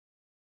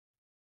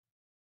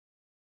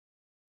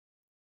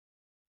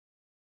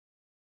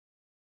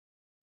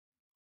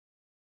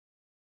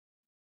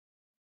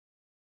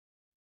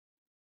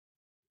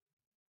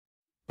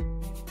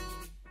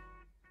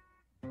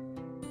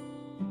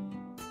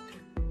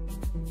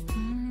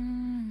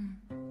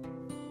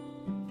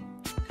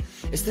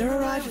Is there a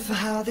right for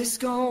how this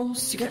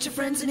goes? You got your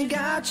friends and you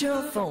got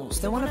your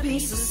foes. They want a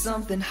piece of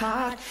something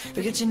hot.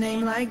 Forget your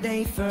name like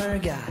they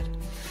forgot.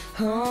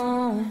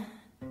 Oh,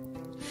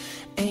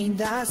 ain't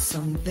that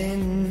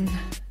something?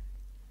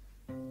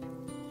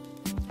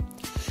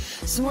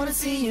 So wanna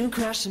see you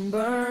crash and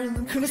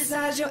burn,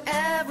 criticize your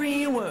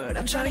every word.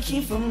 I'm trying to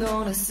keep from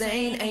going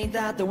insane. Ain't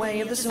that the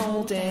way of this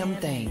whole damn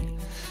thing?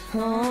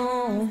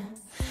 Oh,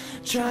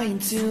 trying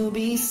to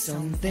be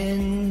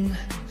something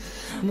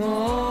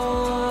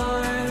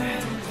more.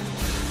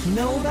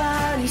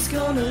 Nobody's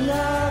gonna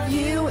love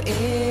you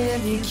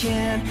if you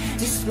can't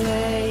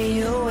display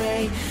your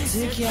way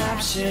to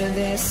capture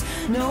this.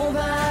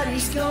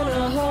 Nobody's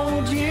gonna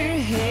hold your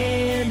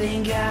hand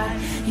and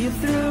guide you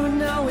through.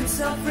 No, it's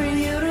up for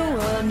you to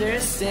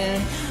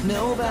understand.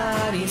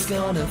 Nobody's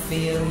gonna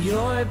feel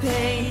your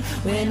pain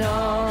when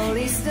all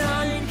is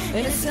done,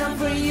 and it's time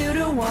for you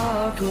to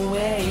walk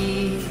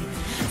away.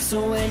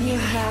 So when you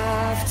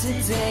have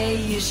today,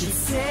 you should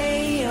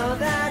say all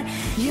that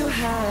you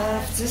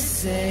have to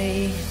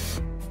say.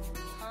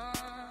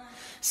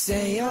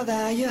 Say all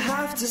that you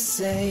have to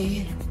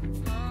say.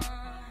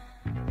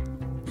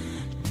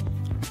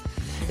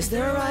 Is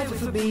there a right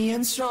for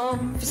being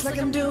strong? Feels like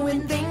I'm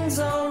doing things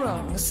all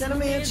wrong. I said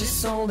I'm here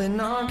just holding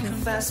on.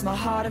 Confess my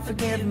heart and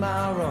forgive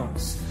my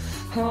wrongs.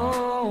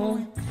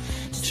 Oh,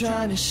 just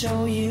trying to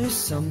show you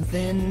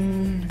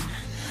something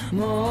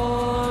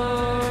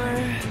more.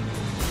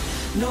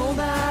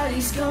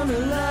 Nobody's gonna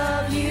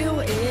love you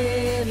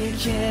if you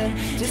can't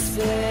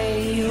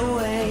display your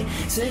way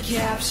to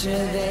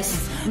capture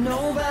this.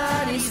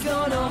 Nobody's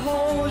gonna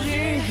hold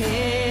your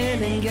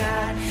hand and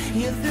guide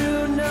you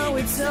through. No,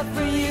 it's up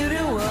for you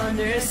to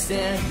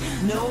understand.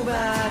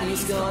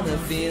 Nobody's gonna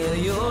feel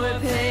your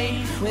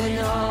pain when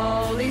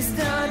all is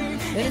done,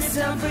 and it's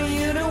time for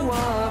you to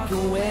walk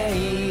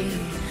away.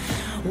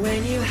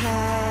 When you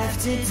have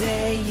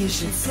today, you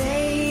should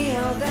say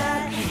all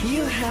that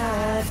you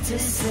have to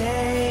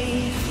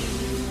say.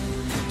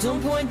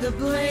 Don't point the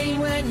blame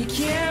when you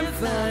can't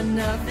find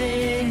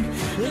nothing.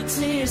 Look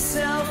to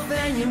yourself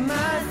and you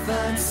might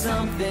find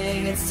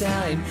something. It's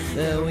time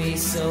that we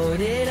sort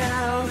it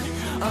out,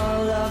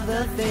 all of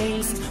the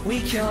things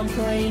we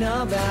complain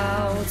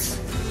about.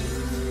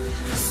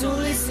 So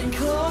listen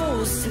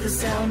close to the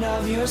sound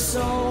of your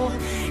soul.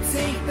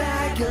 Take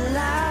back a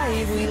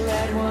life we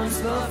led once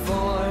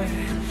before.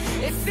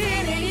 If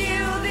it ain't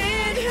you,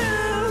 then who?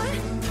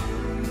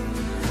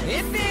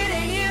 If it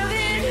ain't you,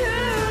 then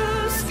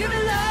who's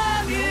gonna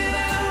love you?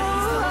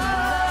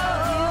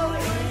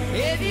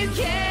 If you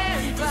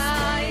can't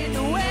find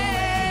a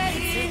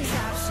way,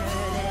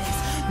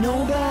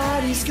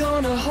 nobody's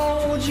gonna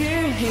hold your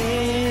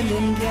hand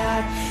and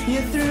guide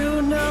you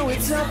through. No,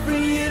 it's up for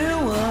you to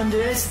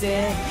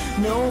understand.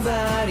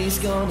 Nobody's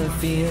gonna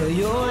feel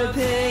your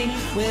pain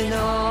when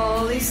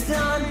all is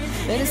done,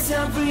 and it's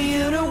time for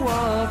you to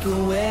walk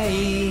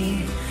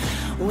away.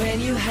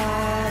 When you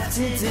have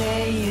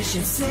today, you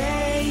should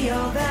say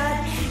all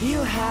that you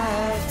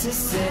have to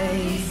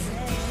say.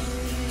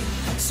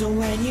 So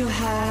when you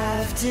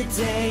have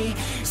today,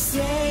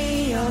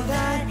 say all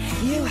that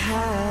you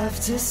have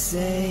to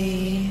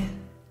say.